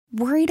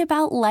Worried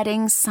about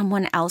letting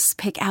someone else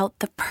pick out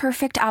the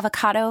perfect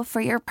avocado for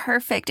your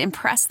perfect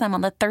impress them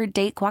on the third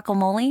date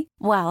guacamole?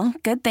 Well,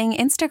 good thing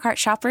Instacart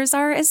shoppers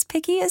are as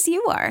picky as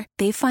you are.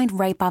 They find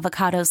ripe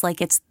avocados like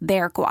it's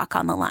their guac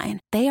on the line.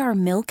 They are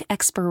milk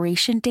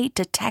expiration date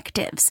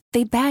detectives.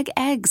 They bag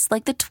eggs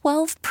like the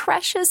 12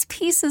 precious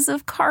pieces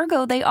of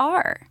cargo they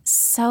are.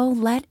 So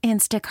let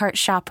Instacart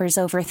shoppers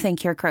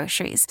overthink your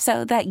groceries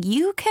so that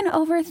you can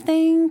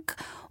overthink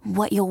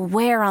what you'll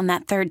wear on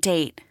that third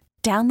date.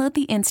 Download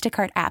the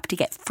Instacart app to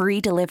get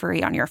free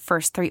delivery on your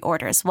first 3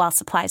 orders while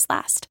supplies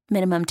last.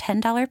 Minimum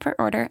 $10 per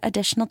order.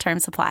 Additional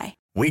terms apply.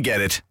 We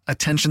get it.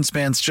 Attention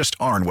spans just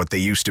aren't what they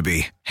used to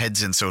be.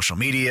 Heads in social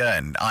media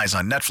and eyes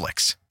on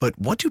Netflix. But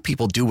what do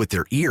people do with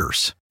their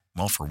ears?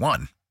 Well, for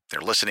one, they're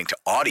listening to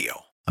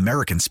audio.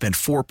 Americans spend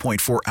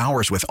 4.4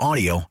 hours with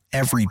audio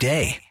every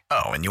day.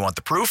 Oh, and you want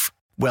the proof?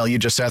 Well, you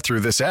just sat through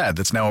this ad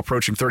that's now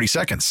approaching 30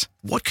 seconds.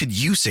 What could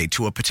you say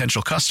to a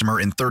potential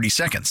customer in 30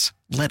 seconds?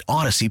 Let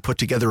Odyssey put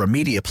together a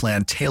media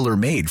plan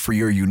tailor-made for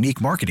your unique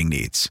marketing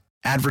needs.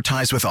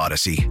 Advertise with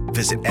Odyssey.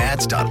 Visit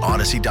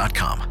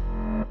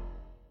ads.odyssey.com.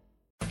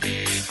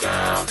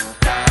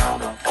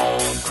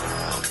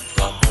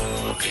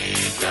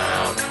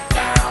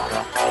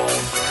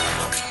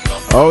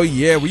 Oh,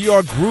 yeah, we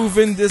are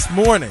grooving this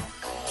morning.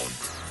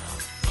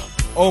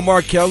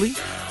 Omar Kelly.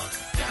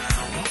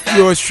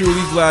 Yours truly,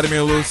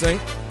 Vladimir Lusing,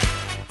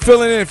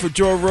 filling in for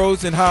Joe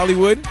Rose in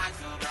Hollywood,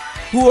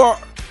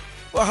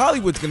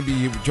 Hollywood's going to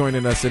be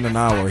joining us in an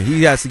hour.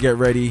 He has to get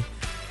ready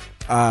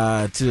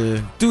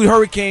to do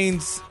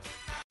Hurricanes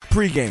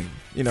pregame.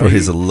 For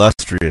his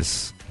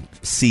illustrious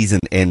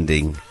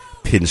season-ending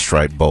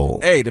Pinstripe Bowl.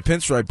 Hey, the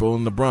Pinstripe Bowl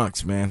in the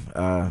Bronx, man.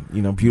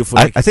 Beautiful.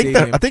 I think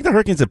the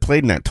Hurricanes have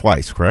played in that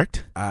twice,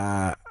 correct?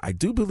 I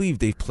do believe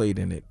they've played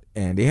in it.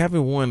 And they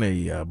haven't won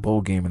a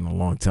bowl game in a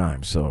long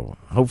time. So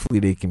hopefully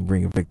they can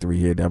bring a victory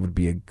here. That would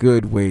be a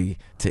good way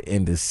to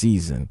end the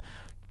season.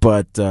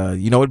 But,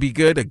 it'd be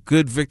good. A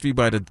good victory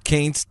by the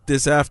Canes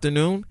this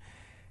afternoon.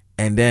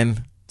 And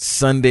then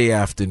Sunday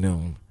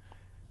afternoon,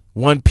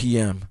 1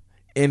 p.m.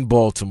 in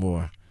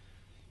Baltimore.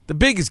 The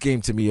biggest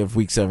game to me of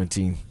Week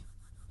 17.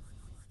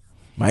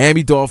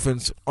 Miami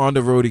Dolphins on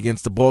the road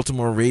against the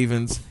Baltimore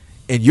Ravens.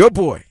 And your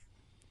boy,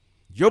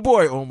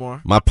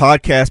 Omar. My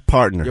podcast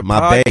partner. Your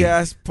my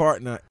podcast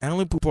partner,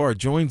 Alain Poupart,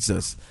 joins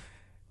us.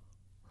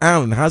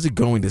 Alan, how's it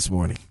going this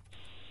morning?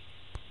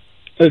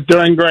 It's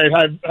doing great.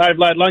 Hi,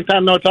 Vlad. Long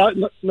time no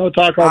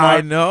talk,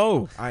 Omar.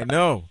 I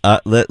know.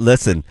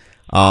 Listen,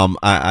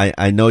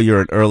 I know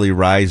you're an early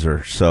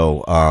riser,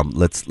 so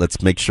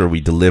let's make sure we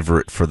deliver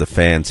it for the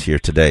fans here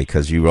today,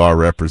 because you are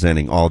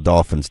representing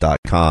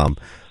alldolphins.com,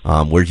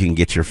 where you can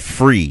get your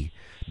free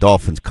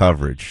Dolphins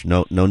coverage.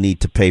 No need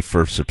to pay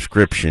for a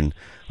subscription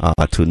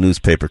to a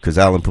newspaper, because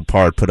Alain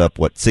Poupart put up,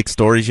 6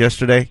 stories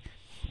yesterday?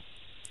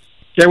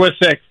 There was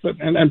 6,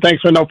 and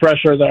thanks for no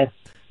pressure there.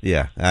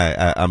 Yeah,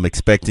 I'm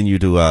expecting you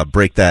to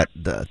break that,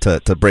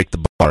 to break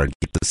the bar and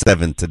get the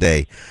 7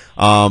 today.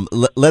 And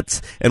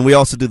we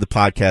also do the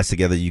podcast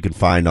together. You can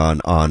find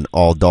on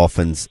All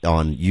Dolphins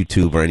on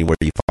YouTube or anywhere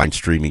you find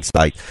streaming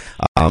site.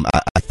 I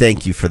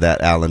thank you for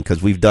that, Alan,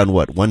 because we've done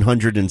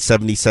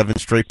 177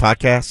 straight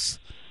podcasts.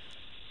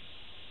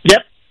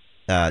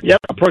 Yep.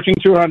 Approaching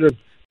 200.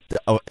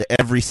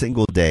 Every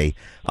single day.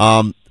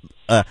 One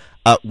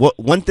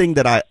thing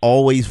that I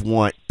always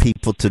want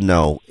people to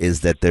know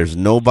is that there's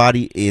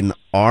nobody in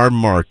our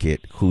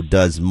market who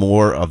does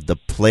more of the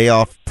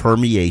playoff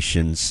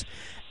permeations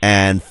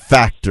and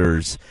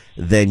factors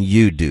than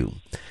you do.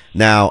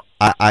 Now,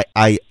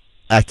 I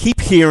keep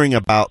hearing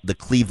about the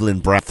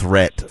Cleveland Brown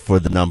threat for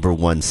the number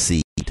 1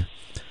 seed.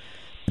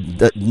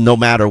 No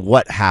matter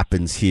what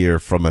happens here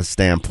from a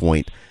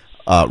standpoint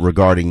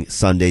regarding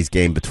Sunday's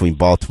game between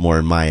Baltimore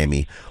and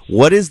Miami,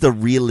 what is the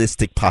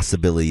realistic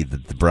possibility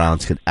that the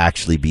Browns could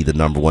actually be the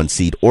number 1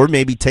 seed, or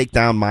maybe take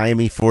down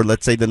Miami for,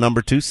 let's say, the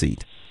number 2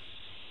 seed?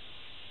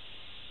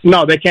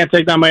 No, they can't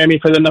take down Miami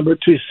for the number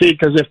 2 seed,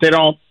 because if they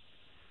don't,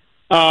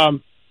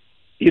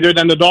 either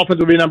then the Dolphins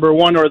would be number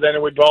 1, or then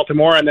it would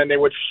Baltimore, and then they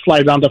would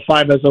slide down to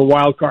 5 as a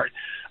wild card.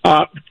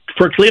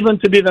 For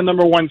Cleveland to be the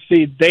number 1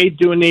 seed, they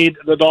do need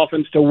the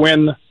Dolphins to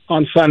win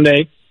on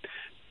Sunday.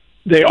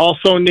 They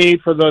also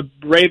need for the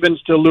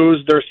Ravens to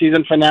lose their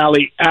season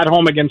finale at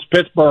home against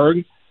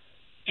Pittsburgh,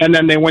 and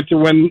then they need to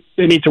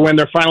win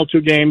their final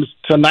 2 games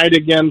tonight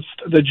against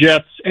the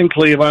Jets in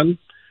Cleveland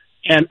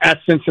and at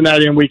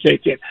Cincinnati in Week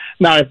 18.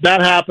 Now, if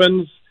that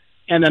happens,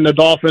 and then the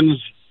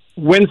Dolphins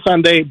win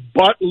Sunday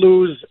but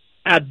lose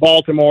at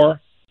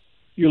Baltimore,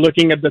 you're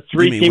looking at the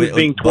 3 teams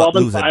being 12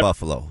 and 5. Lose at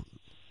Buffalo.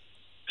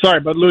 Sorry,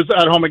 but lose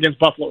at home against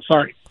Buffalo.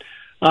 Sorry.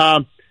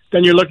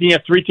 Then you're looking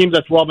at 3 teams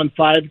at 12 and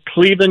 5.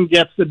 Cleveland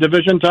gets the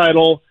division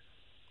title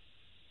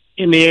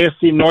in the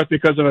AFC North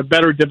because of a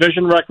better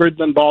division record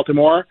than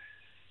Baltimore.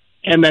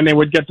 And then they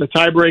would get the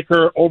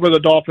tiebreaker over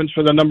the Dolphins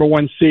for the number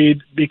 1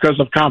 seed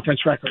because of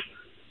conference record.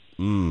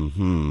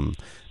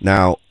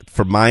 Now,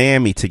 for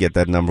Miami to get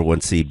that number 1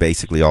 seed,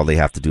 basically all they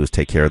have to do is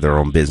take care of their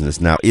own business.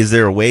 Now, is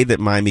there a way that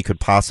Miami could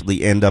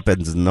possibly end up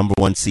as the number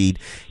 1 seed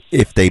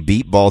If they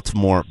beat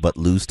Baltimore but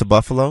lose to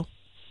Buffalo?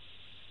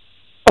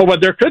 Oh,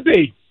 but there could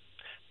be.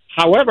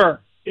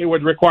 However, it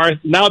would require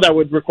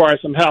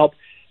some help.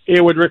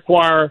 It would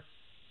require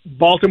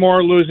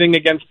Baltimore losing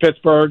against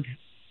Pittsburgh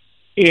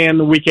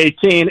in Week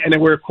 18, and it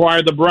would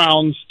require the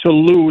Browns to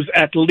lose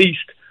at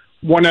least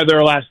one of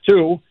their last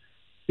two,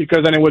 because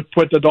then it would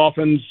put the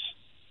Dolphins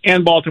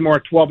and Baltimore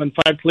at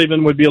 12-5.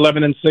 Cleveland would be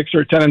 11-6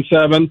 or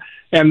 10-7,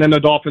 and then the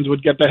Dolphins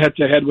would get the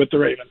head-to-head with the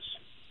Ravens.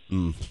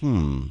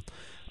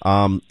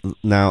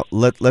 Now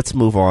let's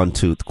move on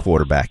to the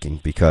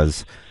quarterbacking,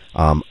 because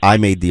I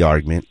made the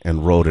argument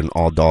and wrote an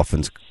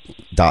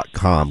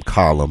alldolphins.com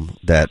column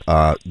that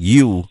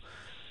you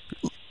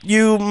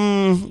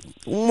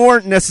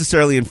weren't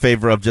necessarily in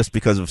favor of, just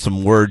because of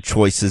some word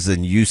choices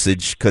and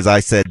usage, because I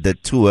said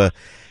that Tua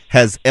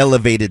has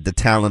elevated the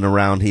talent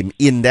around him,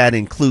 and that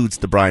includes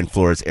the Brian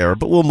Flores era,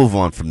 but we'll move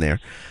on from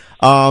there.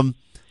 After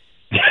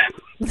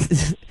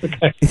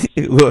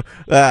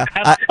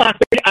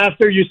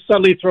you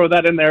suddenly throw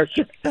that in there,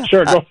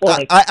 sure, go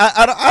for it.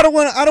 I don't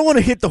want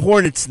to hit the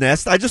hornet's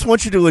nest. I just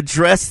want you to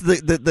address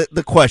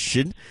the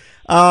question.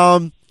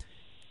 I'm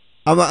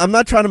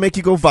not trying to make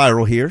you go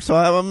viral here, so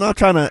I'm not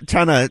trying to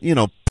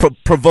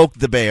provoke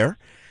the bear.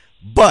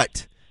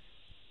 But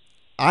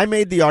I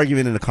made the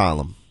argument in the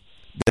column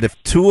that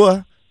if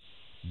Tua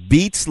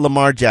beats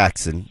Lamar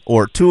Jackson,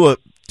 or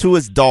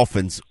Tua's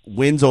Dolphins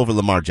wins over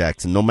Lamar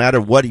Jackson, no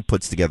matter what he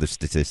puts together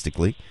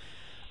statistically,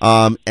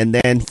 and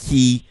then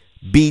he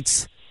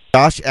beats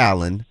Josh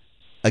Allen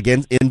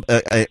again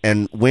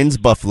and wins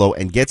Buffalo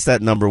and gets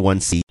that number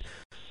one seed,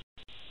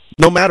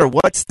 no matter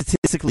what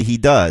statistically he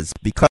does,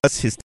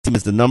 because his team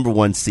is the number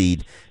one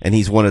seed and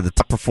he's one of the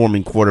top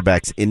performing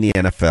quarterbacks in the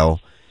NFL,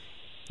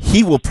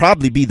 he will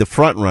probably be the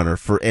front runner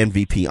for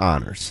MVP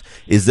honors.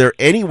 Is there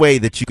any way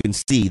that you can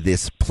see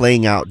this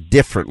playing out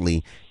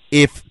differently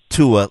if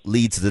Tua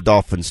leads the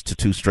Dolphins to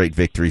 2 straight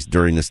victories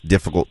during this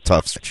difficult,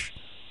 tough stretch?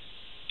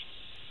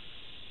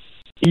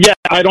 Yeah,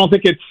 I don't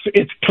think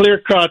it's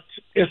clear-cut,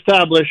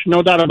 established,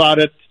 no doubt about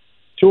it.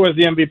 Tua is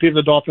the MVP of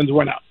the Dolphins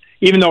win out.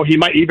 Even though he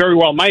very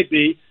well might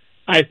be,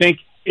 I think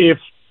if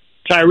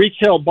Tyreek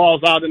Hill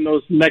balls out in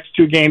those next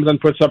 2 games and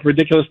puts up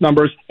ridiculous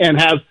numbers and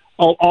has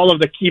all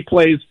of the key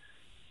plays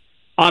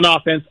on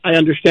offense, I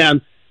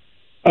understand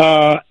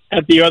at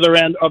the other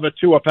end of a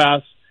Tua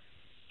pass,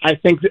 I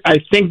think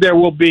there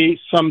will be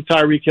some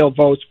Tyreek Hill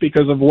votes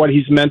because of what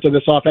he's meant to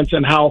this offense,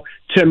 and how,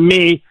 to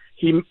me,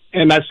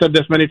 and I've said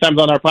this many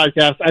times on our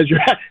podcast, as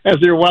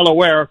you're well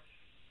aware,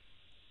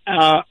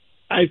 I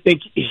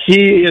think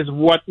he is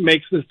what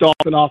makes this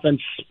Dolphin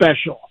offense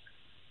special.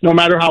 No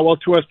matter how well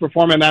Tua's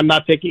performed, and I'm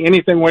not taking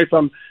anything away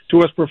from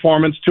Tua's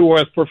performance, Tua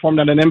has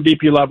performed at an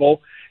MVP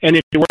level, and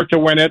if he were to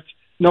win it,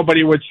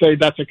 nobody would say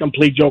that's a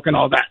complete joke and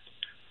all that.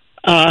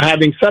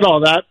 Having said all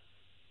that,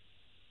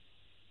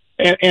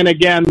 and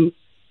again,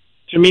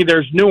 to me,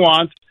 there's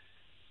nuance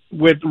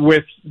with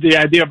the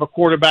idea of a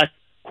quarterback,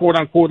 quote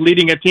unquote,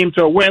 leading a team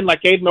to a win,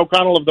 like Aiden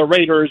O'Connell of the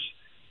Raiders,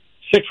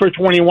 6 for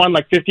 21,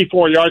 like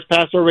 54 yards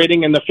passer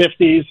rating in the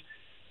 50s,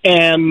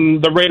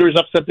 and the Raiders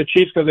upset the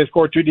Chiefs because they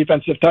scored 2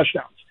 defensive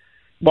touchdowns.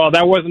 Well,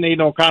 that wasn't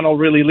Aiden O'Connell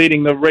really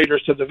leading the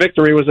Raiders to the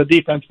victory. It was a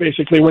defense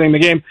basically winning the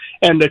game,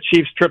 and the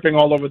Chiefs tripping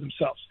all over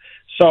themselves.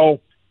 So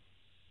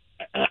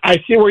I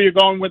see where you're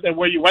going with it,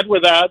 where you went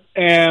with that,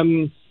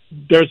 and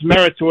there's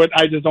merit to it.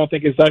 I just don't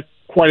think it's that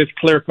quite as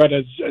clear-cut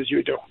as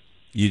you do.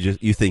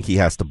 You think he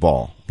has to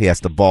ball. He has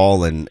to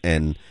ball,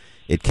 and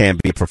it can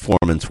be a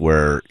performance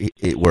where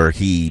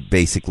he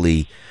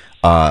basically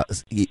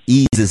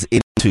eases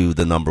into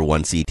the number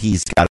one seed.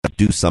 He's got to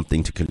do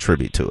something to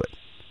contribute to it.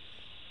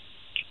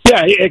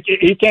 Yeah,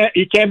 he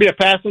can't be a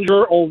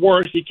passenger, or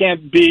worse, it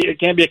can't be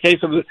a case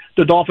of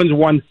the Dolphins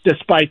won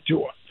despite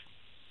Tua.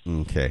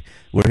 Okay.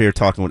 We're here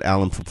talking with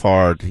Alain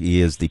Poupart.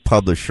 He is the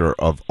publisher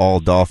of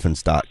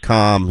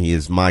alldolphins.com. He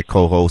is my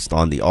co-host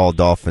on the All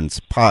Dolphins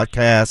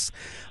podcast.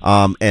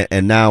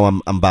 And now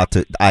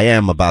I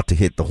am about to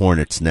hit the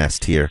hornet's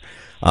nest here.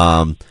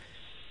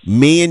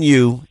 Me and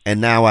you, and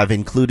now I've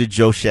included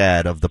Joe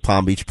Shad of the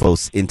Palm Beach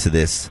Post into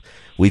this.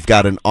 We've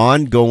got an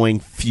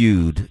ongoing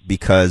feud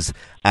because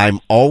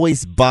I'm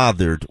always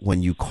bothered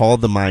when you call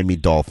the Miami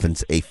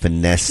Dolphins a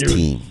finesse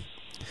team.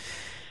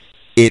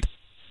 It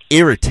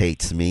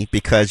irritates me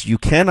because you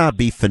cannot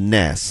be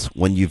finesse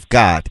when you've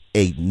got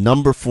a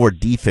number 4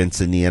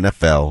 defense in the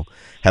NFL,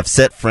 have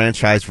set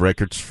franchise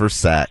records for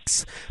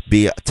sacks,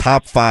 be a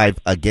top 5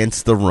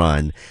 against the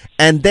run,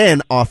 and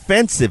then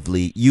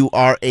offensively you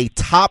are a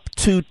top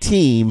 2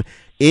 team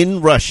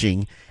in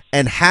rushing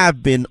and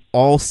have been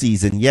all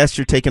season. Yes,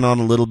 you're taking on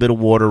a little bit of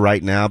water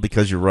right now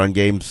because your run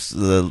game's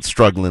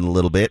struggling a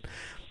little bit,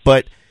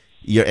 but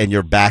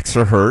your backs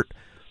are hurt.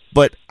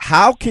 But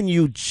how can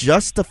you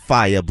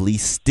justifiably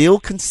still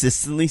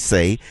consistently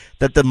say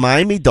that the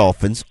Miami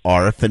Dolphins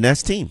are a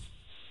finesse team?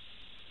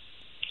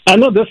 I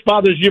know this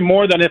bothers you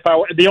more than if I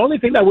were. The only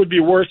thing that would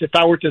be worse if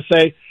I were to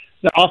say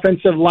the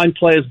offensive line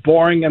play is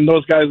boring and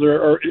those guys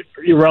are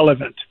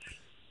irrelevant.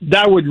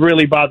 That would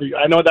really bother you.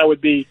 I know that would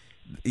be.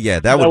 Yeah,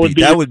 that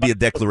would be a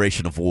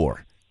declaration of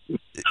war.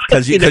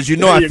 Because you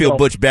know I feel go.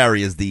 Butch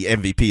Barry is the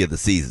MVP of the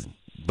season.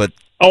 But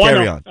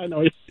carry on. I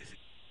know.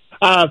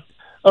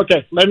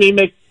 Okay, let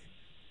me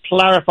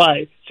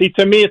clarify. See,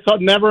 to me, it's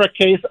never a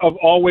case of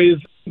always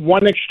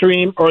one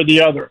extreme or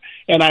the other.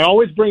 And I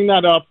always bring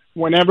that up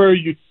whenever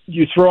you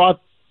throw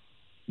out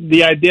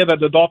the idea that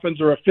the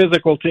Dolphins are a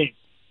physical team.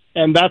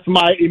 And that's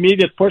my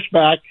immediate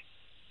pushback,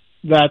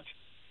 that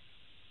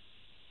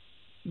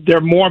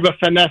they're more of a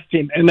finesse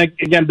team. And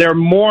again, they're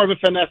more of a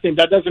finesse team.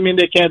 That doesn't mean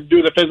they can't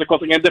do the physical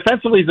thing. And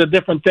defensively is a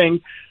different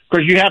thing,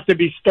 because you have to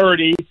be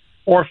sturdy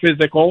or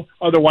physical.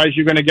 Otherwise,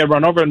 you're going to get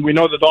run over. And we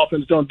know the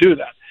Dolphins don't do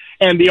that.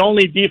 And the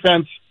only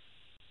defense,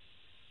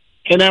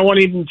 and I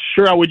wasn't even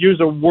sure I would use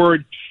the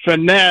word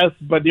finesse,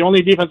 but the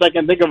only defense I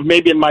can think of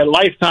maybe in my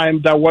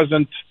lifetime that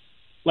wasn't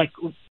like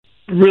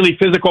really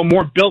physical,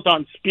 more built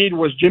on speed,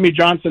 was Jimmy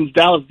Johnson's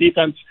Dallas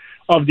defense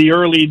of the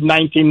early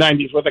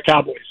 1990s with the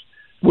Cowboys,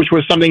 which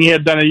was something he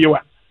had done at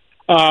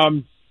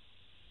UM,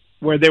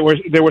 where they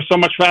were so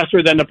much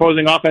faster than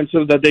opposing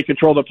offenses that they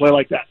controlled the play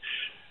like that.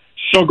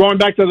 So going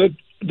back to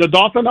the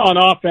Dolphins on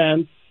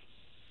offense,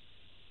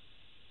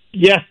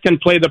 yes, can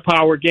play the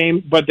power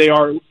game, but they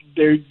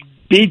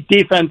beat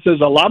defenses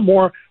a lot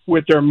more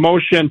with their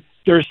motion,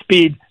 their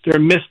speed, their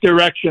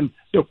misdirection,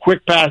 their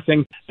quick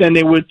passing than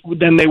they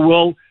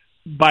will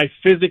by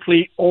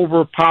physically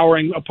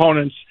overpowering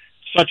opponents,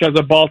 such as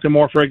a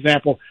Baltimore, for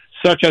example,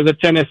 such as a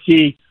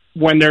Tennessee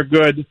when they're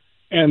good,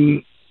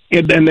 and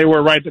they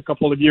were right a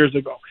couple of years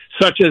ago,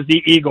 such as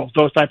the Eagles,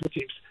 those type of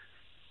teams.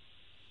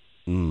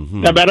 Mm-hmm.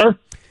 Is that better?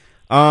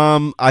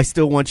 I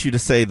still want you to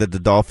say that the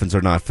Dolphins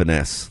are not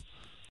finesse.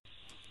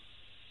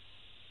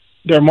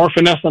 They're more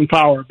finesse than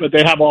power, but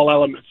they have all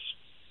elements.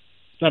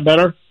 Is that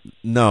better?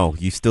 No,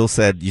 you still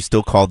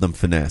called them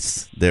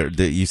finesse.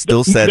 You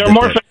still said they're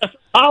more finesse than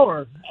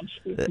power.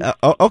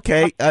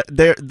 Okay,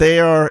 they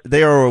are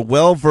a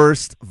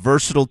well-versed,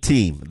 versatile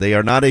team. They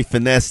are not a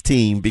finesse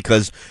team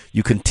because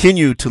you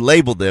continue to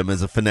label them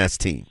as a finesse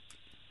team.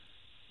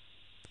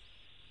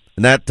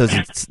 And that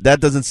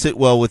doesn't sit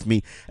well with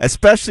me,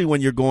 especially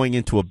when you're going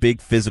into a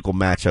big physical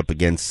matchup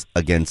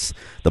against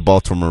the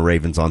Baltimore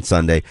Ravens on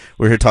Sunday.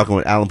 We're here talking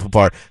with Alain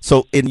Poupart.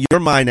 So in your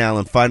mind,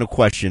 Alain, final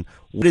question,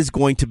 what is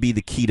going to be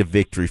the key to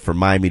victory for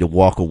Miami to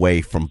walk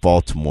away from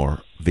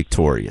Baltimore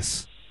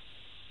victorious?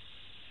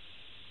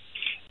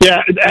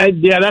 Yeah,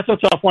 that's a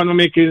tough one to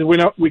me, because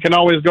we can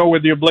always go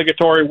with the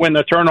obligatory win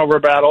the turnover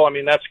battle. I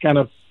mean, that's kind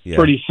of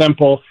pretty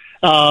simple.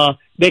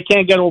 They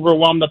can't get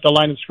overwhelmed at the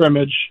line of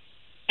scrimmage,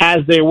 as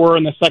they were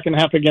in the second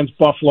half against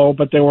Buffalo,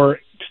 but there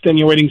were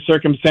extenuating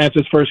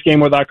circumstances. First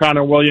game without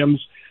Connor Williams.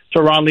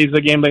 Teron leaves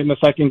the game late in the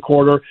second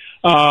quarter,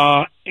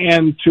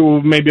 and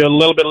to maybe a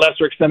little bit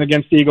lesser extent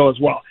against the Eagle as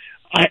well.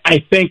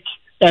 I think,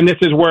 and this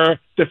is where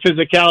the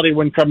physicality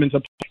would come into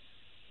play.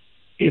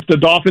 If the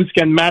Dolphins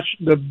can match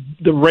the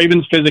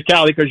Ravens'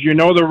 physicality, because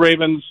the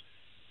Ravens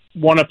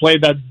want to play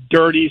that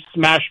dirty,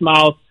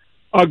 smash-mouth,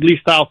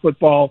 ugly-style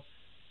football,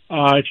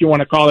 if you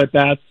want to call it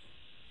that.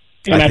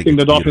 And I think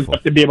the Dolphins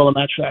have to be able to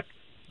match that.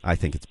 I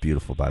think it's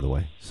beautiful, by the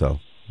way. So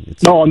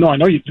No, I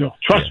know you do.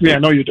 Trust me, I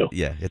know you do.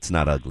 Yeah, it's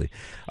not ugly.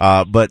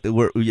 But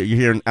you're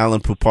hearing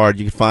Alain Poupart.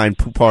 You can find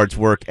Poupart's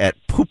work at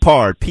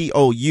Poupart,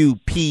 Poupart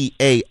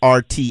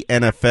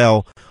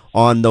NFL,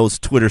 on those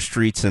Twitter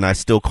streets, and I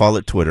still call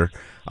it Twitter.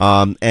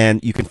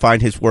 And you can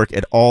find his work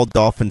at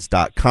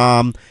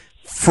alldolphins.com,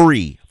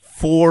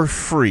 for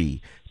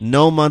free.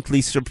 No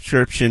monthly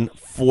subscription,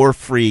 for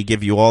free.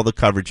 Give you all the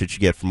coverage that you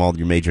get from all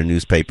your major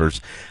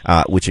newspapers,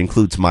 which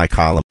includes my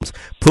columns.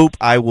 Poop,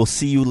 I will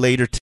see you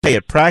later today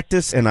at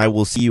practice, and I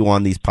will see you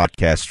on these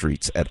podcast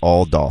streets at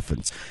All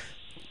Dolphins.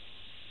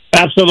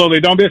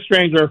 Absolutely. Don't be a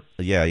stranger.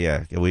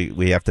 Yeah.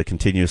 We have to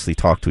continuously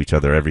talk to each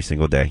other every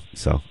single day.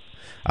 So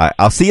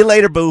I'll see you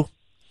later, boo.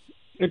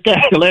 Okay,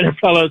 later,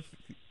 fellas.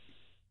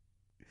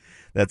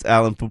 That's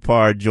Alain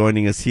Poupart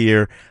joining us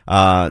here.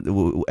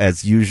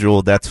 As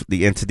usual, that's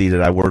the entity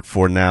that I work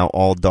for now,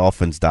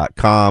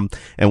 alldolphins.com.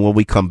 And when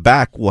we come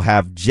back, we'll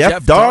have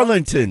Jeff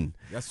Darlington,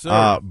 yes,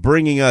 sir,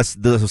 bringing us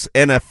those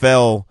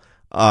NFL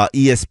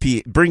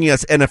bringing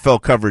us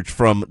NFL coverage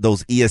from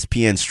those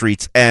ESPN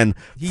streets and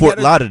Fort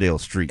Lauderdale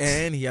streets.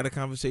 And he had a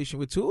conversation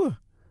with Tua.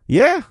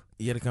 Yeah.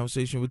 He had a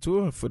conversation with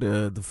Tua for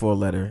the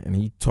 4-letter, and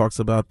he talks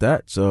about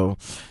that. So,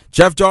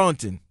 Jeff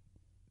Darlington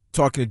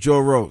talking to Joe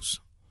Rose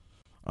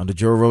on the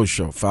Joe Rose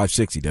Show,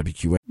 560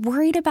 WQA.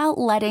 Worried about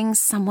letting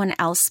someone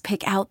else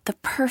pick out the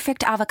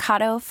perfect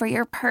avocado for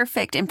your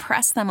perfect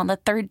impress them on the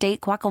third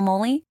date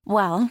guacamole?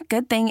 Well,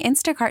 good thing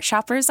Instacart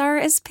shoppers are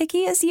as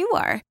picky as you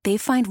are. They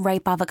find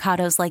ripe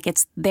avocados like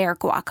it's their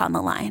guac on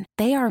the line.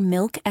 They are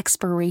milk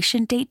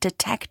expiration date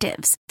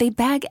detectives. They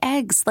bag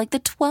eggs like the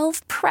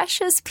 12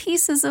 precious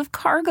pieces of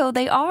cargo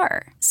they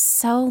are.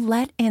 So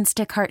let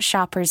Instacart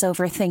shoppers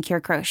overthink your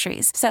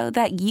groceries so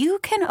that you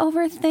can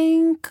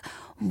overthink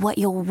what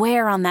you'll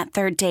wear on that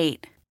third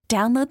date.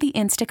 Download the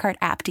Instacart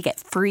app to get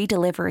free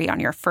delivery on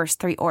your first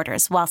 3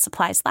 orders while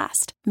supplies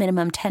last.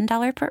 Minimum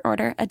 $10 per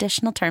order.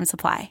 Additional terms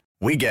apply.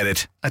 We get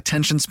it.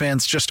 Attention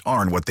spans just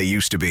aren't what they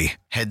used to be.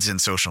 Heads in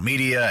social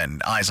media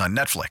and eyes on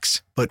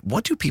Netflix. But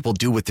what do people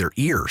do with their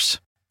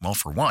ears? Well,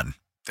 for one,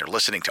 they're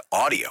listening to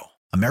audio.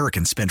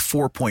 Americans spend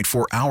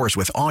 4.4 hours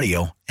with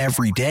audio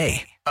every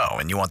day. Oh,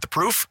 and you want the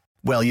proof?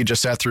 Well, you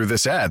just sat through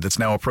this ad that's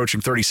now approaching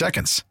 30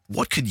 seconds.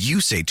 What could you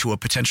say to a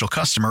potential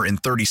customer in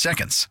 30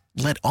 seconds?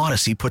 Let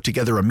Odyssey put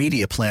together a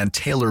media plan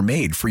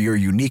tailor-made for your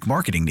unique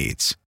marketing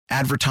needs.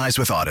 Advertise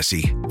with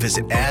Odyssey.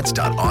 Visit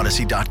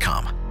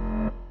ads.odyssey.com.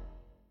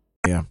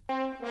 Yeah.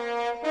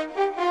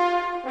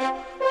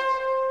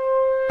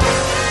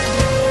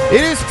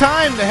 It is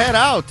time to head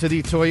out to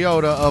the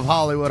Toyota of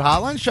Hollywood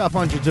Hotline. Shop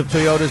hundreds of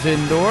Toyotas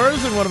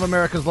indoors in one of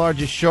America's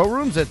largest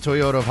showrooms at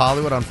Toyota of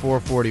Hollywood on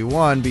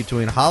 441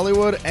 between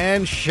Hollywood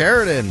and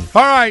Sheridan.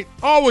 All right,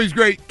 always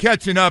great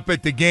catching up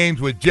at the games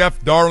with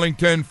Jeff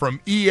Darlington from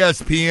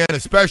ESPN,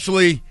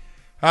 especially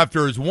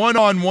after his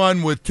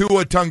one-on-one with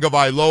Tua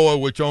Tagovailoa,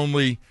 which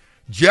only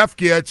Jeff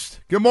gets.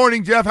 Good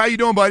morning, Jeff. How you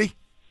doing, buddy?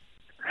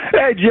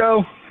 Hey,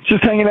 Joe.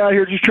 Just hanging out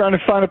here, just trying to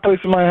find a place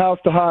in my house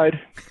to hide,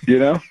 you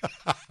know?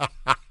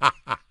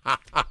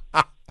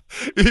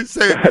 You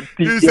say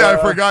I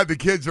forgot the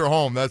kids are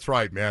home. That's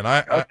right, man.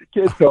 The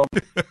kids home,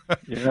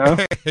 you know?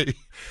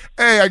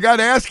 Hey, I got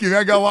to ask you,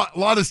 I got a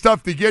lot of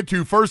stuff to get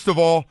to. First of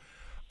all,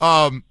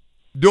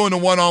 doing the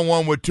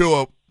one-on-one with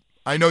Tua,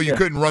 I know you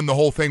couldn't run the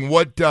whole thing.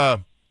 What'd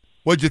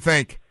you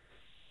think?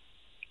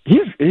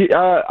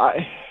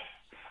 I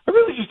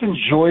really just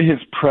enjoy his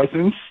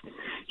presence.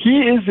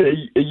 He is a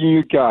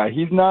unique guy.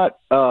 He's not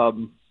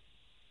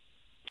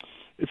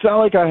it's not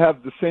like I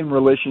have the same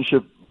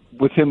relationship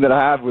with him that I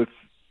have with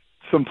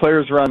some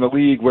players around the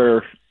league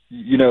where,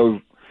 you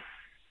know,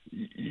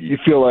 you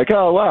feel like,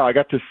 oh, wow, I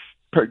got this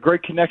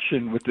great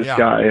connection with this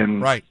guy.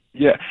 And right.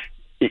 Yeah,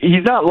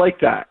 he's not like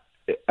that.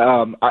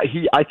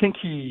 I think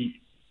he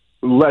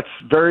lets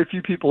very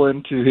few people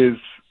into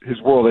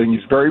his world, and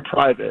he's very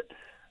private.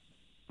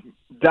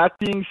 That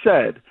being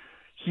said,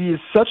 he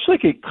is such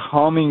like a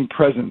calming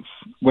presence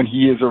when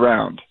he is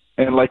around.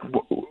 And like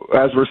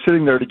as we're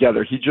sitting there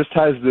together, he just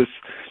has this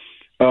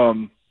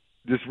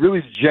this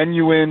really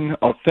genuine,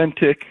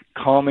 authentic,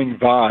 calming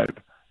vibe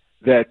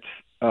that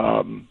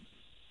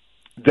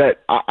that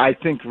I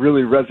think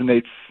really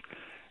resonates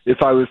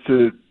if I was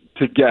to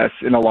guess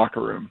in a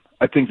locker room.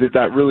 I think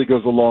that really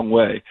goes a long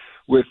way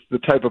with the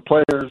type of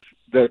players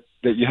that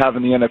you have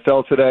in the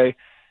NFL today.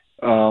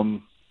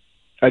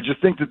 I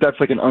just think that's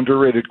like an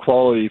underrated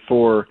quality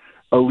for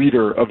a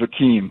leader of a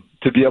team,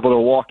 to be able to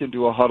walk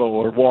into a huddle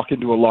or walk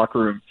into a locker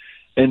room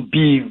and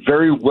be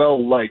very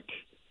well liked,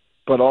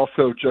 but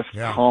also just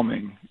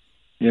calming.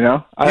 You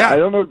know, I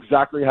don't know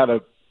exactly how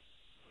to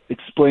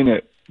explain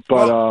it,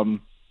 but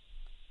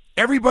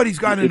everybody's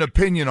got an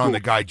opinion on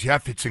the guy,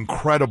 Jeff. It's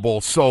incredible.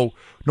 So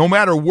no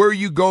matter where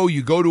you go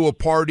to a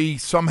party,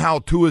 somehow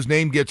Tua's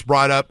name gets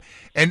brought up,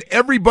 and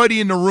everybody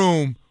in the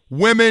room,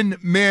 women,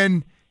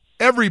 men,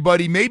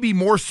 everybody, maybe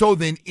more so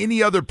than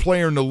any other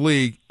player in the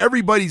league,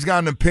 everybody's got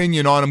an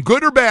opinion on him,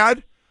 good or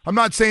bad. I'm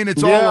not saying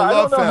it's all a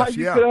love fest.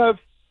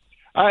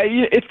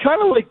 It's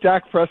kind of like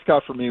Dak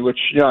Prescott for me, which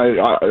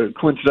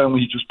coincidentally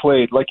he just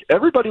played. Like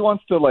everybody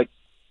wants to like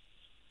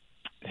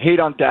hate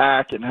on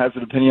Dak and has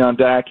an opinion on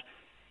Dak.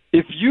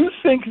 If you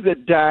think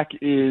that Dak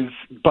is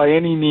by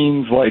any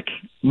means like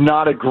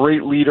not a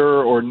great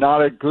leader or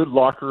not a good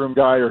locker room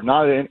guy or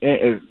not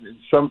in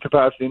some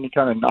capacity any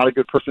kind of not a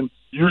good person,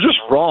 you're just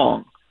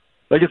wrong.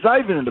 Like, it's not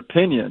even an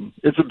opinion.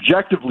 It's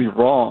objectively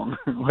wrong.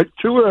 Like,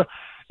 Tua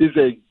is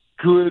a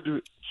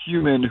good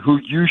human who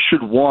you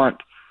should want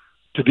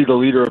to be the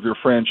leader of your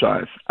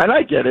franchise. And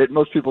I get it.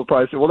 Most people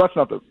probably say, well, that's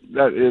not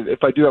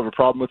if I do have a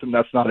problem with him,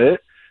 that's not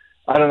it.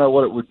 I don't know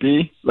what it would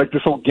be. Like,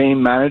 this whole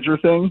game manager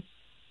thing.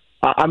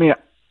 I mean,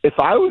 if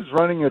I was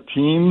running a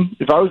team,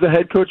 if I was the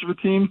head coach of a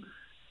team,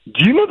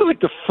 do you know that, like,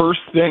 the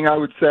first thing I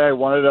would say I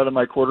wanted out of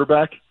my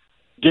quarterback?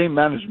 Game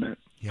management.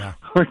 Yeah.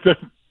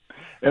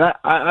 And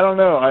I don't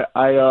know.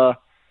 I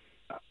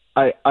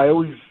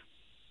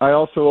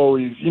also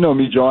always, you know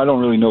me, Joe, I don't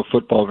really know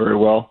football very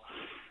well,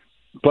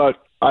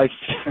 but I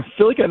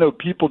feel like I know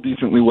people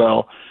decently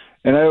well.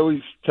 And I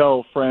always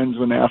tell friends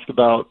when they ask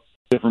about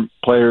different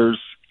players,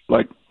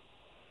 like,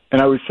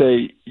 and I always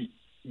say,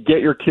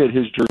 get your kid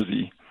his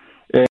jersey.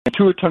 And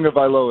Tua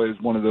Tagovailoa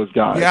is one of those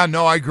guys. Yeah,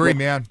 no, I agree,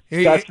 man.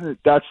 That's the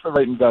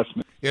right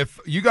investment. If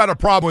you got a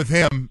problem with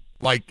him,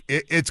 like,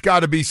 it's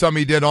got to be something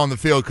he did on the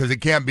field, because it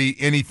can't be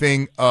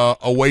anything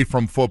away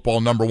from football,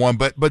 number one.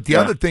 But the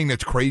other thing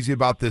that's crazy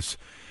about this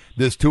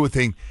Tua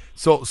thing,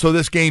 so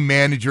this game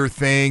manager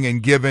thing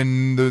and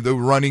giving the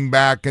running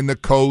back and the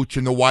coach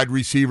and the wide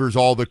receivers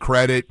all the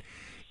credit,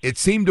 it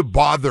seemed to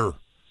bother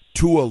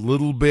Tua a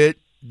little bit.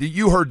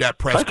 You heard that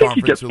press conference.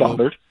 He gets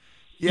bothered.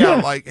 Yeah,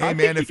 like, hey,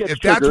 man, if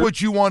that's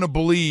what you want to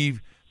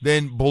believe,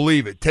 then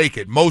believe it. Take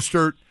it.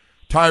 Mostert,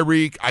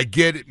 Tyreek, I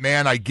get it,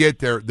 man. I get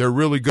they're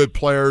really good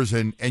players,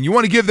 and you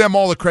want to give them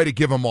all the credit,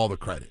 give them all the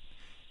credit.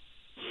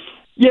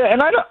 Yeah,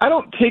 and I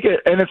don't take it,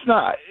 and it's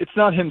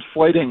not him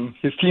slighting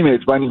his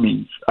teammates by any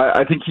means.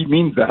 I think he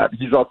means that.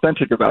 He's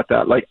authentic about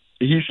that. Like,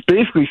 he's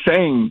basically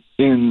saying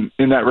in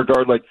that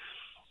regard, like,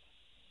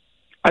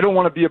 I don't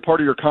want to be a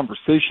part of your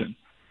conversation.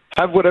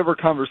 Have whatever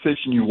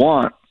conversation you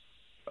want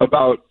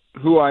about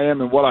who I am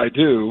and what I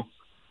do.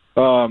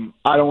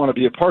 I don't want to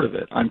be a part of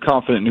it. I'm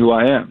confident in who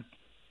I am.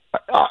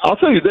 I'll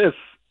tell you this.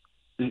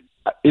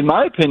 In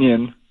my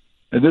opinion,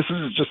 and this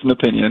is just an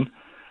opinion,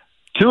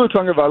 Tua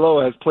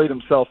Tagovailoa has played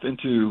himself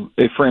into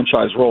a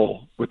franchise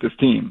role with this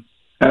team.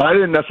 And I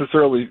didn't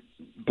necessarily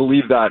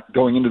believe that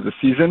going into the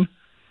season.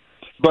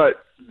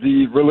 But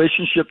the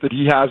relationship that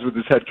he has with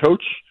his head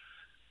coach,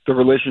 the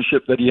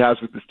relationship that he has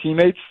with his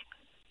teammates,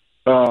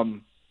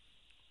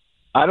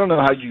 I don't know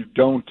how you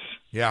don't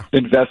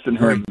invest in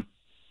him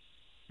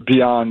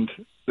beyond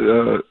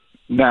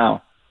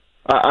now.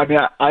 I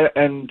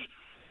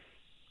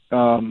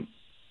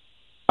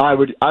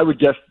would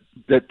guess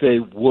that they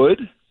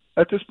would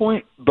at this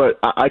point, but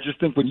I just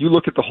think when you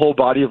look at the whole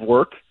body of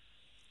work,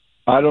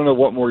 I don't know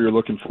what more you're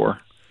looking for.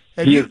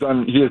 He has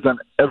done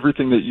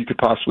everything that you could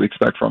possibly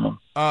expect from him.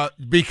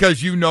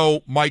 Because you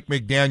know Mike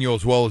McDaniel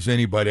as well as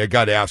anybody, I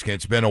got to ask, and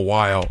it's been a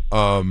while,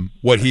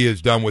 what he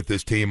has done with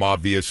this team,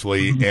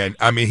 obviously. Mm-hmm. And,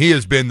 I mean, he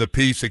has been the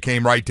piece that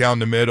came right down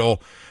the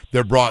middle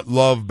that brought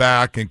love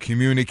back and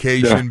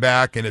communication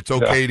back, and it's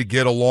okay to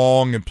get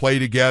along and play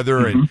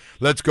together, and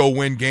let's go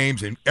win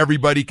games, and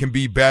everybody can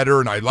be better.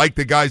 And I like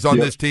the guys on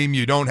this team.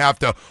 You don't have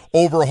to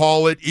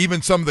overhaul it.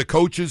 Even some of the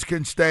coaches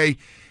can stay,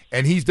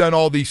 and he's done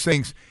all these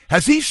things.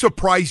 Has he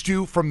surprised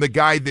you from the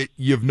guy that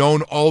you've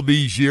known all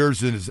these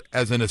years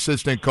as an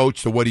assistant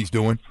coach to what he's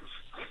doing?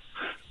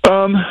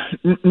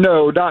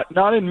 No,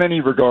 not in many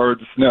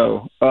regards,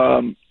 no.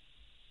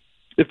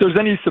 If there's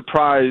any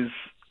surprise,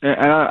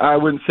 and I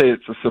wouldn't say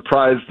it's a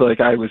surprise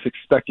like I was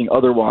expecting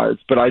otherwise,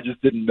 but I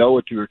just didn't know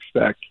what to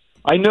expect.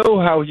 I know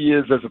how he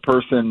is as a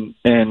person,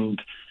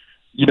 and,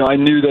 you know, I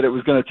knew that it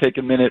was going to take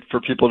a minute for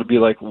people to be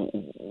like,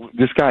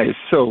 this guy is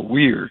so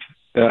weird,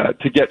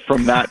 to get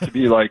from that to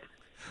be like,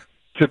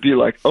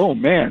 oh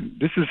man,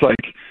 this is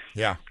like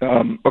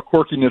a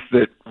quirkiness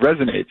that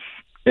resonates.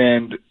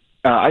 And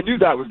I knew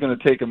that was going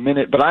to take a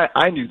minute, but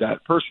I knew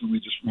that personally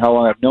just from how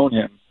long I've known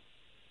him.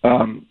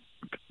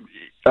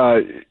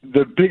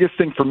 The biggest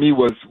thing for me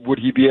was, would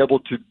he be able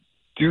to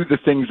do the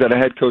things that a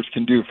head coach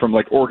can do from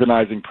like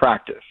organizing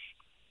practice?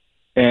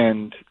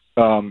 And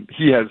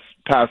he has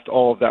passed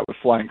all of that with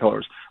flying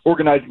colors.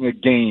 Organizing a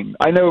game.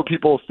 I know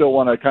people still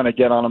want to kind of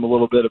get on him a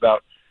little bit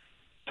about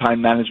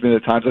time management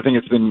at times. I think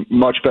it's been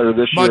much better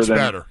this year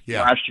than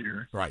last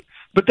year. Right.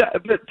 But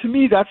to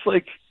me, that's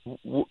like,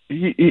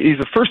 he's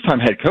a first-time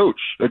head coach.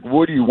 Like,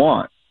 what do you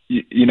want?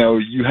 You know,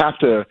 you have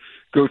to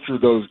go through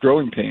those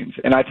growing pains.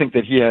 And I think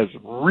that he has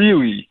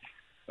really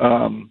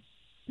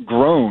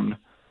grown.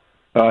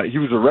 He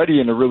was already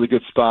in a really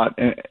good spot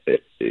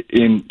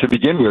to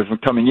begin with when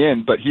coming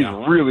in, but he's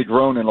really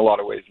grown in a lot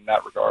of ways in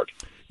that regard.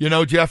 You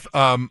know, Jeff,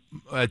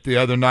 at the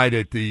other night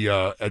at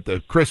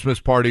the Christmas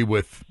party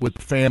with the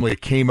family,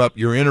 it came up,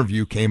 your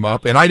interview came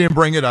up, and I didn't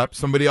bring it up.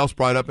 Somebody else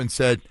brought it up and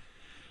said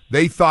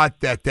they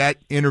thought that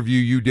interview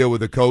you did with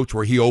the coach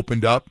where he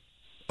opened up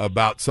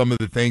about some of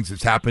the things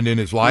that's happened in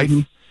his life,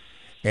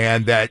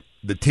 and that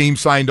the team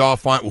signed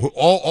off on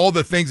all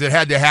the things that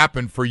had to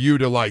happen for you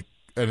to like,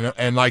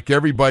 and like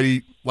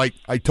everybody, like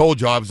I told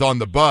you, I was on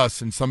the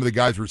bus and some of the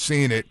guys were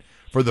seeing it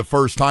for the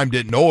first time,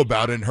 didn't know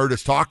about it and heard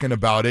us talking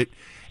about it.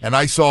 And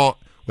I saw,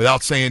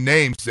 without saying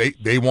names,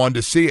 they wanted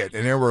to see it,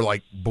 and they were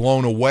like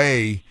blown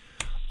away.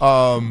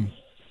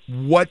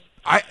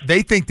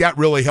 They think that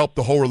really helped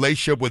the whole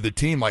relationship with the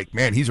team. Like,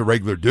 man, he's a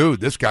regular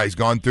dude. This guy's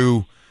gone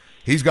through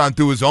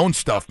his own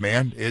stuff,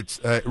 man.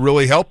 It's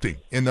really helped him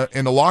in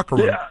the locker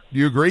room. Yeah. Do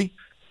you agree?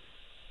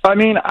 I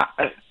mean,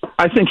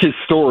 I think his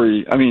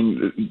story, I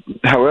mean,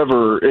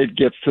 however it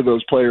gets to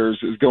those players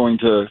is going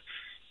to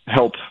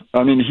help.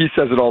 I mean, he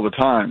says it all the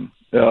time.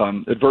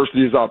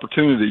 Adversity is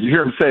opportunity. You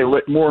hear him say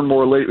more and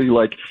more lately,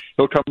 like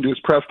he'll come to his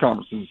press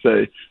conferences and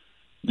say,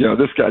 you know,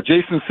 this guy,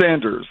 Jason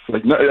Sanders,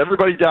 like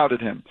everybody doubted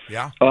him.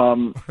 Yeah.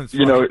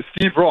 You know,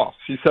 Steve Ross,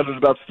 he said it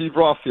about Steve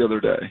Ross the other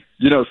day.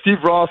 You know,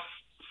 Steve Ross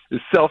is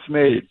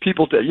self-made.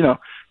 People, you know,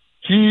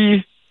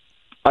 he,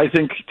 I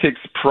think, takes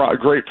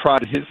great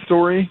pride in his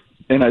story,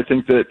 and I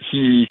think that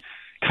he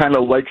kind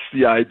of likes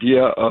the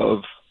idea of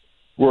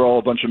we're all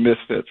a bunch of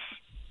misfits,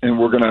 and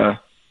we're gonna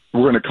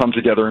come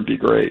together and be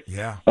great.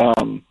 Yeah.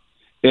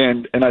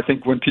 And I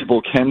think when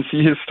people can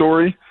see his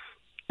story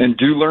and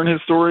do learn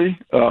his story,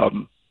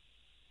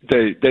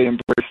 they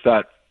embrace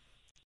that,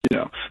 you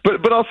know.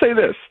 But I'll say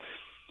this: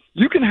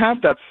 you can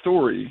have that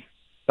story,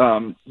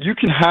 you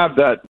can have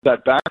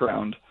that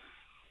background,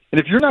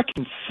 and if you're not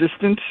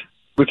consistent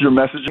with your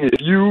messaging, if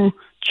you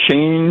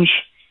change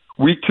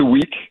week to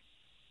week,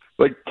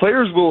 like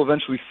players will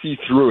eventually see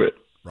through it.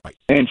 Right.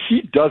 And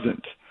he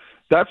doesn't.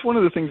 That's one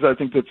of the things I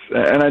think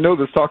and I know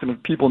this talking to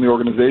people in the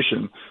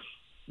organization,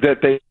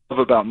 that they love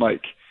about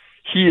Mike.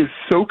 He is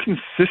so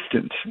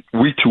consistent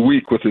week to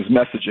week with his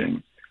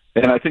messaging.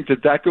 And I think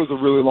that goes a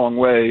really long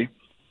way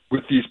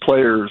with these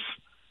players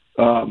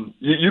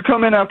You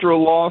come in after a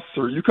loss,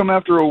 or you come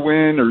after a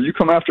win, or you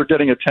come after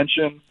getting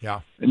attention,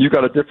 and you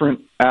got a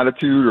different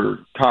attitude or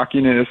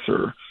cockiness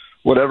or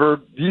whatever.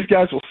 These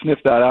guys will sniff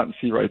that out and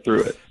see right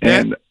through it,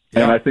 and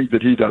I think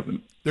that he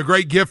doesn't. The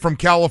great gift from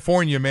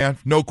California, man.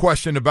 No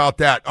question about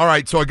that. All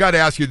right, so I got to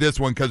ask you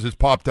this one because it's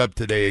popped up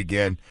today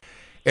again.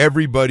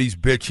 Everybody's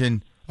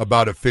bitching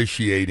about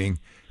officiating.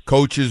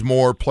 Coaches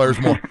more,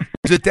 players more.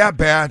 Is it that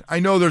bad?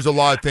 I know there's a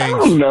lot of things. I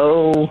don't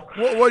know.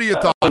 What are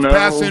your thoughts?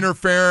 Pass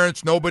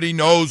interference. Nobody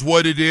knows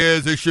what it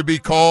is. It should be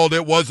called.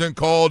 It wasn't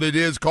called. It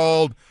is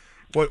called.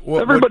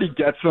 Everybody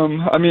gets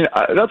them. I mean,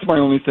 that's my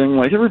only thing.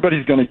 Like,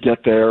 everybody's going to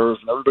get theirs,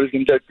 and everybody's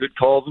going to get good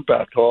calls and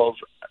bad calls.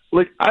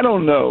 Like, I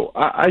don't know.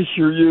 I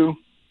hear you.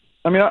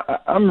 I mean,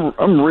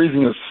 I'm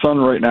raising a son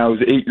right now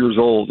who's 8 years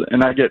old,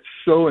 and I get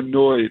so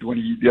annoyed when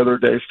he the other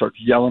day starts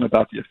yelling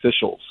about the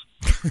officials,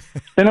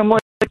 and I'm like,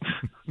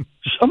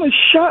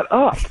 shut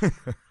up,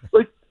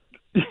 like,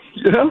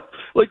 you know,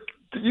 like,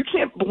 you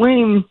can't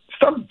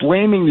stop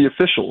blaming the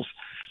officials.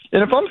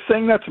 And if I'm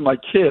saying that to my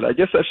kid, I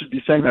guess I should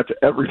be saying that to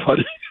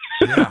everybody.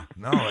 Yeah,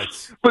 no,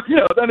 it's. But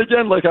then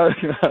again, like I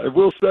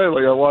will say,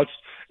 like, I watched.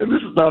 And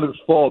this is not his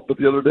fault, but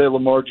the other day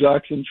Lamar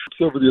Jackson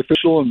trips over the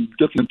official and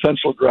gets an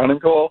intentional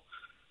grounding call.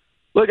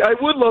 Like, I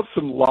would love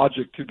some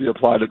logic to be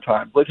applied at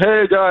times. Like,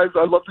 hey, guys,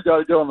 I'd love the guy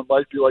to get on the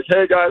mic, be like,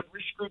 hey, guys,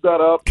 we screwed that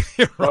up.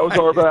 That was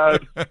our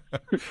bad.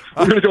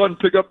 We're going to go ahead and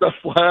pick up that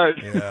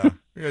flag. Yeah,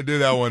 we're going to do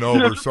that one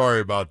over. Sorry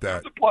about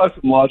that. Apply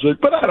some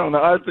logic. But I don't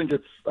know. I think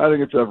it's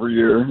every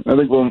year. I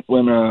think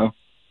when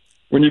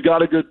you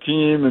got a good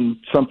team and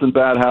something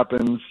bad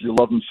happens, you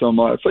love them so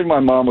much. It's like my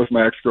mom with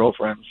my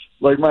ex-girlfriends.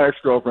 Like, my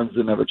ex-girlfriends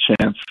didn't have a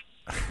chance,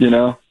 you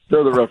know?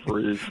 They're the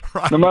referees.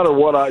 Right. No matter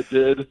what I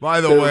did.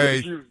 By the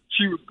way,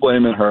 she was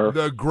blaming her.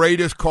 The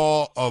greatest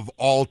call of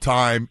all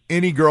time.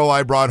 Any girl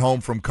I brought home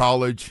from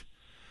college,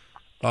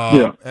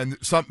 and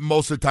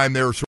most of the time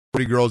they were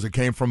sorority girls that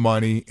came from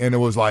money, and it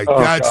was like,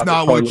 that's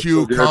not what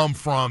you come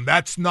from.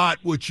 That's not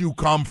what you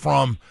come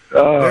from.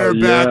 Their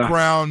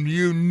background,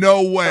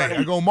 no way.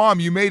 I go,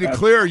 Mom, you made it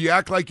clear. You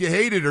act like you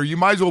hated her. You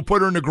might as well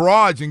put her in the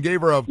garage and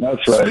gave her a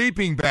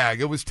sleeping bag.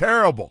 It was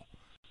terrible.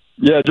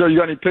 Yeah, Joe, you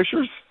got any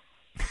pictures?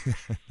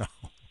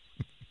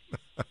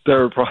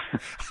 No.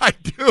 I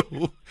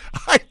do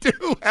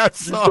have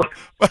some,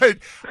 but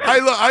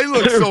I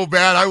look so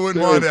bad. I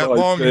wouldn't want that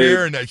long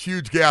hair and that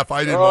huge gap.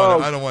 I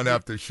don't want to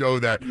have to show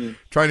that.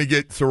 Trying to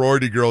get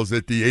sorority girls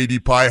at the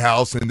AD Pie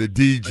House and the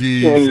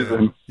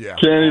DGs.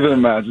 Can't even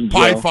imagine.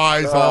 Pie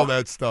Fies, all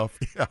that stuff.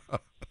 Yeah.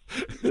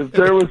 If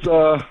there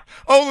was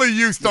only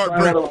you start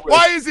bringing.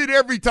 Why is it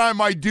every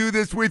time I do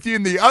this with you?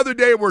 And the other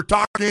day we're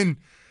talking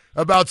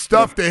about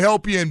stuff to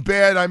help you in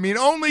bed. I mean,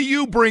 only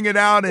you bring it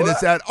out, and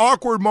it's that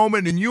awkward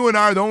moment, and you and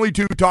I are the only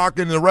two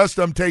talking, and the rest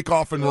of them take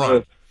off and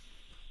run.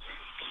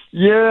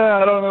 Yeah,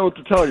 I don't know what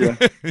to tell you.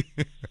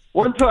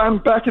 One time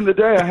back in the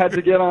day, I had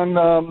to get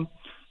on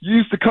you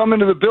used to come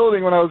into the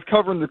building when I was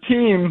covering the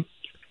team,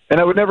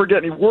 and I would never get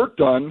any work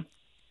done.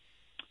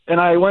 And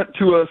I went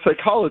to a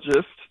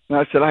psychologist, and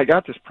I said, I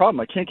got this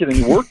problem. I can't get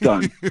any work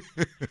done.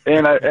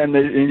 and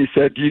he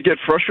said, do you get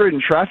frustrated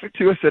in traffic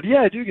too? I said,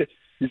 yeah, I do get.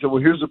 He said,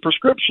 well, here's a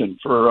prescription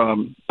for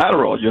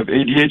Adderall. You have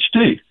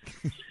ADHD.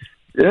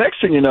 The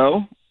next thing you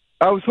know,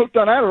 I was hooked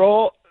on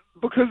Adderall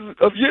because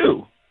of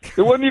you.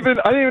 It wasn't even,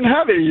 I didn't even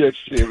have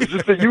ADHD. It was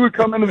just that you would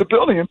come into the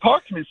building and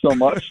talk to me so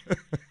much.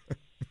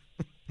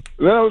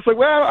 Then I was like,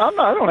 well, I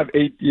don't have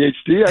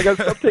ADHD. I got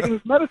to stop taking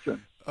this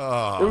medicine.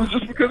 It was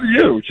just because of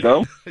you,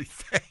 Joe.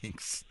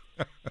 Thanks.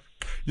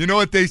 You know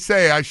what they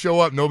say? I show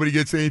up, nobody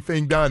gets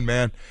anything done,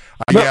 man.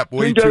 I yap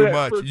way too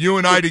much. You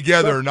and I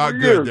together are not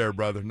good there,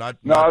 brother. Not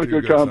a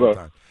good combo.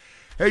 Sometimes.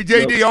 Hey,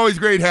 JD, always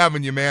great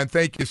having you, man.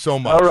 Thank you so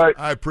much. All right.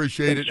 I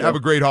appreciate it. Have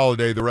a great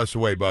holiday the rest of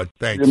the way, bud.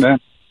 Thanks. Yeah, man.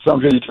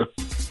 Sounds good, you too.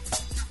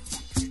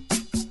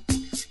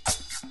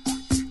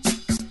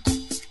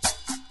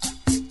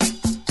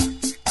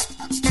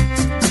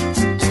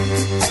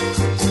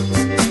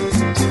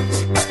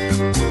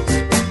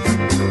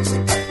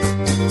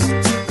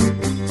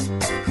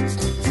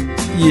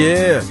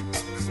 Yeah.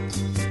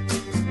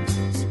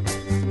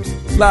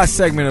 Last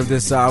segment of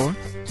this hour.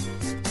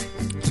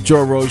 The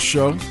Joe Rose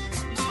Show.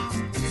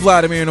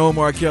 Vladimir and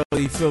Omar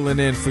Kelly filling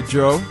in for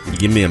Joe. You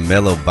give me a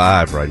mellow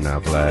vibe right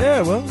now, Vlad.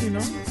 Yeah, well, you know.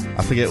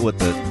 I forget what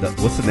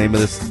what's the name of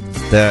this?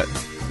 This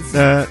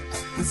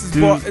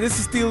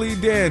is Steely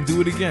Dan. Do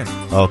it again.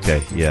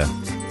 Okay, yeah.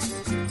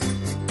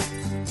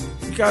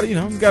 You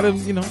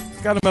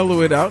gotta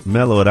mellow it out.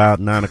 Mellow it out.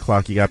 9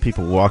 o'clock. You got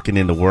people walking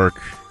into work.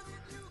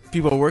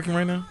 People are working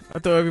right now? I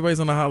thought everybody's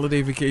on a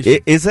holiday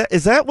vacation. Is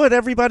that what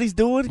everybody's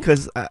doing?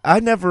 Because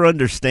I never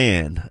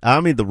understand. I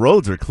mean, the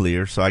roads are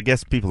clear, so I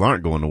guess people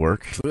aren't going to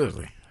work.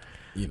 Clearly.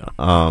 You know.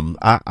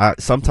 I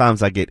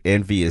sometimes I get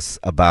envious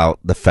about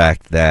the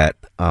fact that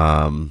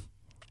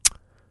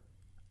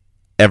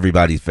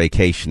everybody's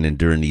vacationing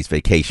during these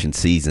vacation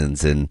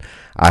seasons, and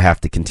I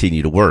have to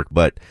continue to work.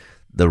 But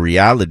the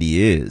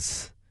reality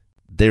is,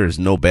 there is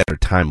no better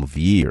time of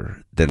year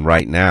than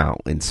right now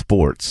in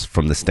sports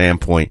from the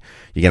standpoint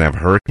you're going to have a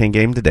hurricane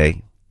game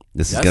today.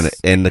 This is going to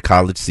end the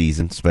college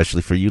season,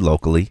 especially for you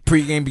locally.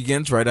 Pre-game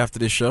begins right after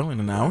this show in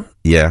an hour.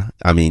 Yeah,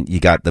 I mean, you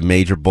got the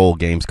major bowl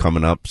games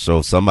coming up,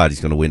 so somebody's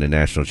going to win the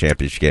national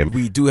championship game.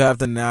 We do have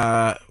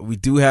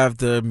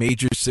the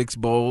major 6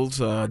 bowls,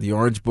 the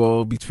Orange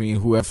Bowl between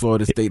whoever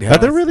Florida State has. Are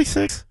there really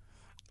 6?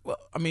 Well,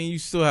 I mean, you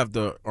still have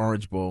the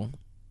Orange Bowl,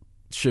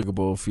 Sugar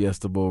Bowl,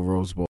 Fiesta Bowl,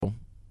 Rose Bowl,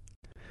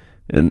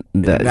 and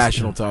that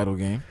national title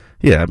game.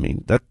 Yeah, I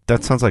mean,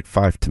 that sounds like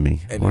 5 to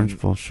me. And Orange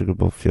Bowl, Sugar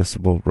Bowl, Fiesta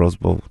Bowl, Rose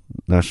Bowl,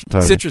 national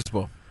title. Citrus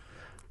Bowl.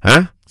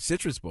 Huh?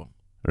 Citrus Bowl.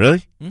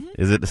 Really? Mm-hmm.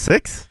 Is it the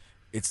 6?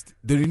 It's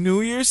the New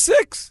Year's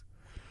 6.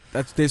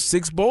 There's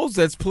 6 bowls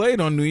that's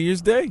played on New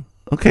Year's Day.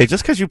 Okay,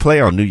 just because you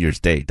play on New Year's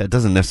Day, that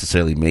doesn't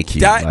necessarily make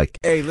you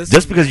Hey, listen.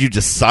 Just because you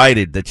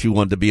decided that you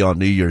wanted to be on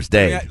New Year's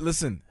Day. Yeah,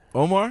 listen,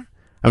 Omar.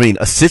 I mean,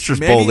 a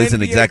Citrus Bowl isn't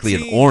NBA exactly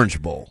an Orange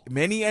Bowl.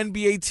 Many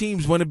NBA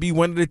teams want to be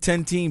one of the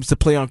 10 teams to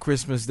play on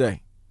Christmas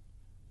Day.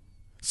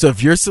 So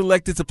if you're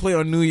selected to play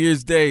on New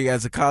Year's Day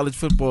as a college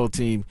football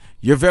team,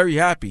 you're very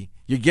happy.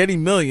 You're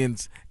getting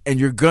millions, and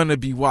you're going to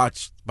be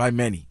watched by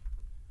many.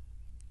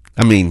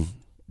 I mean,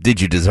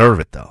 did you deserve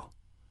it, though?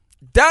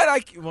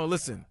 Well,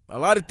 listen, a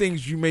lot of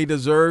things you may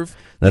deserve.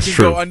 That's you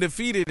can true. Go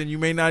undefeated, and you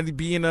may not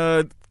be in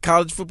a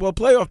college football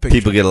playoff picture.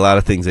 People get a lot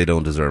of things they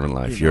don't deserve in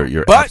life.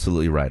 You're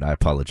absolutely right. I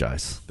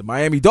apologize. The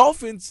Miami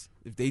Dolphins,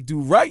 if they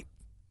do right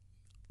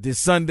this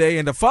Sunday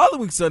and the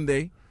following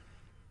Sunday,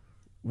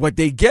 what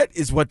they get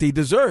is what they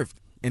deserved.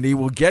 And they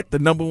will get the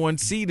number 1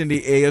 seed in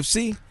the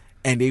AFC,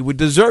 and they would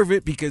deserve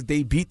it because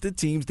they beat the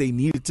teams they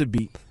needed to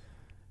beat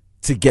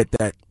to get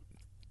that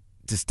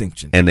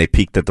distinction. And they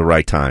peaked at the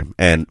right time.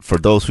 And for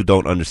those who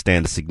don't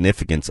understand the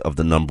significance of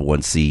the number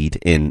 1 seed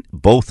in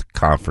both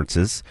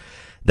conferences,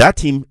 that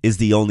team is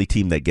the only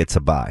team that gets a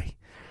bye.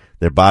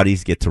 Their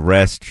bodies get to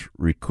rest,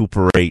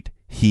 recuperate,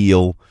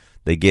 heal.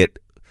 They get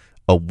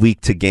a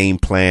week to game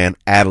plan,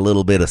 add a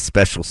little bit of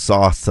special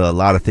sauce to a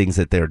lot of things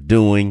that they're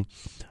doing,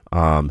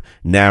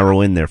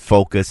 narrowing their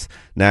focus.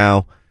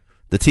 Now,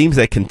 the teams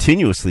that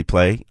continuously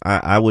play,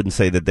 I wouldn't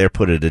say that they're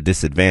put at a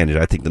disadvantage.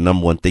 I think the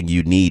number 1 thing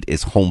you need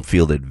is home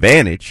field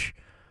advantage.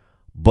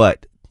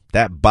 But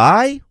that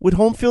bye with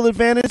home field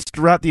advantage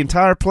throughout the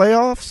entire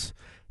playoffs,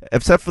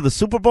 except for the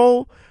Super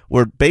Bowl,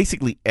 where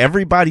basically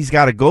everybody's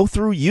got to go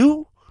through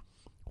you,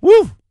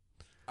 woo!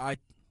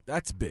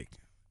 That's big.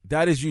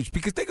 That is huge.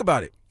 Because think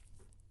about it.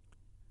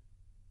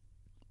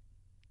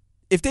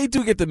 If they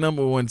do get the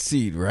number 1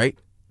 seed, right,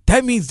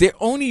 that means their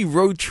only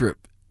road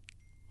trip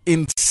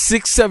in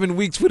 6-7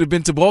 weeks would have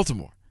been to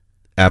Baltimore.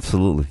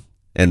 Absolutely.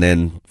 And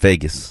then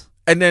Vegas.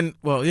 And then,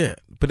 well, yeah.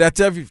 But that's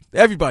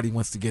everybody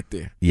wants to get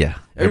there. Yeah.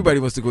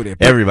 Everybody wants to go there.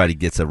 Everybody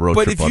gets a road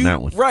trip on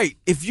that one. Right.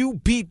 If you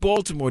beat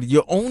Baltimore,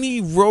 your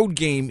only road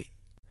game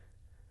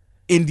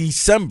in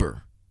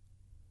December,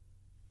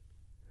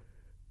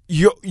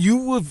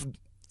 you've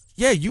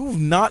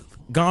not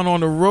gone on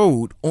the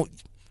road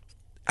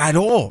at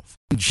all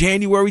from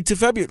January to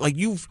February. Like,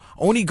 you've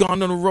only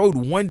gone on the road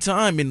one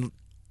time in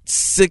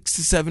 6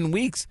 to 7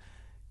 weeks.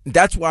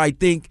 That's why I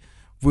think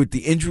with the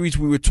injuries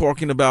we were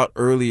talking about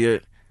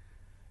earlier,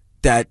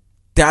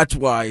 that's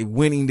why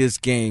winning this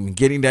game and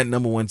getting that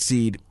number 1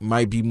 seed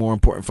might be more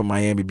important for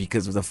Miami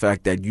because of the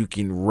fact that you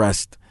can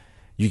rest.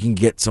 You can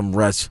get some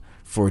rest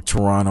for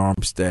Teron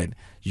Armstead.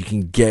 You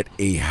can get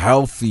a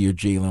healthier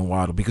Jalen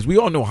Waddle because we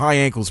all know high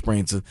ankle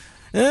sprains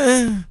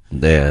they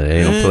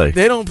don't play.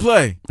 They don't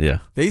play. Yeah.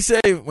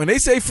 When they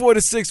say 4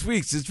 to 6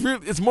 weeks,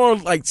 it's more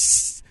like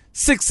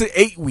 6 to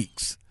 8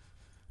 weeks.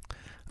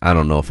 I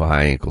don't know if a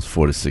high ankle's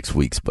 4 to 6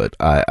 weeks, but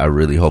I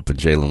really hope in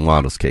Jalen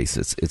Waddle's case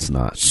it's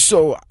not.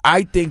 So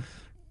I think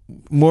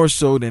more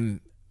so than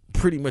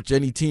pretty much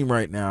any team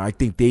right now, I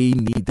think they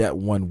need that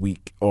 1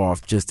 week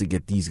off just to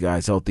get these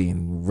guys healthy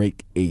and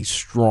rake a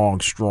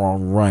strong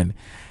run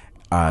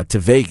to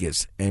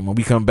Vegas. And when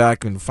we come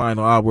back in the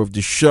final hour of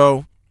the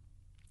show,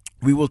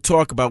 we will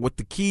talk about what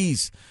the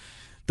keys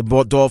the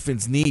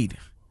Dolphins need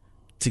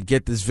to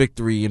get this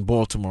victory in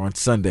Baltimore on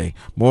Sunday.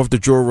 More of the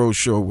Joe Rose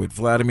Show with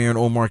Vladimir and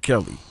Omar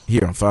Kelly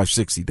here on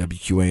 560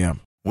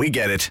 WQAM. We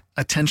get it.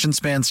 Attention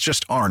spans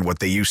just aren't what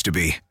they used to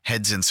be.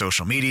 Heads in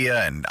social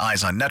media and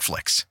eyes on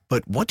Netflix.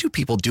 But what do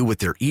people do with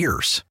their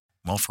ears?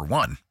 Well, for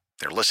one,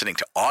 they're listening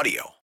to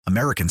audio.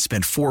 Americans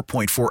spend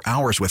 4.4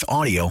 hours with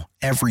audio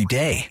every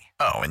day.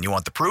 Oh, and you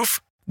want the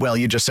proof? Well,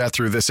 you just sat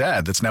through this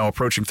ad that's now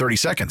approaching 30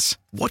 seconds.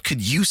 What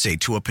could you say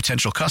to a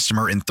potential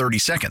customer in 30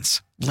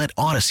 seconds? Let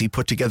Odyssey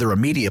put together a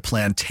media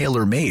plan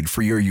tailor-made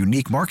for your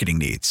unique marketing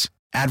needs.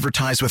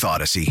 Advertise with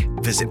Odyssey.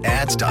 Visit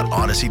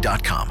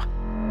ads.odyssey.com.